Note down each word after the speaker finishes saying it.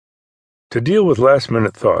To deal with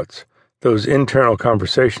last-minute thoughts, those internal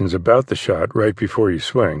conversations about the shot right before you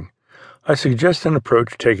swing, I suggest an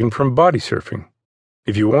approach taken from body surfing.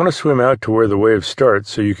 If you want to swim out to where the wave starts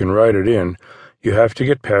so you can ride it in, you have to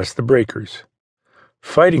get past the breakers.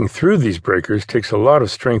 Fighting through these breakers takes a lot of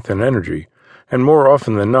strength and energy, and more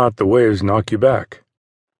often than not, the waves knock you back.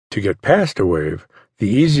 To get past a wave, the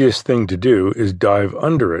easiest thing to do is dive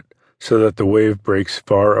under it so that the wave breaks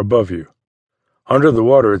far above you. Under the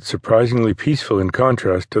water, it's surprisingly peaceful in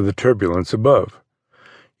contrast to the turbulence above.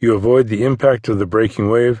 You avoid the impact of the breaking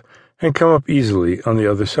wave and come up easily on the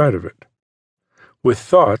other side of it. With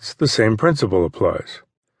thoughts, the same principle applies.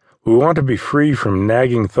 We want to be free from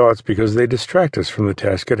nagging thoughts because they distract us from the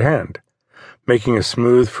task at hand, making a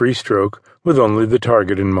smooth, free stroke with only the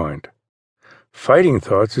target in mind. Fighting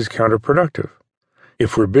thoughts is counterproductive.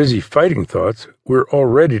 If we're busy fighting thoughts, we're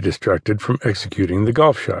already distracted from executing the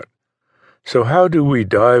golf shot. So how do we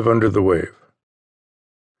dive under the wave?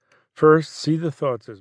 First, see the thoughts as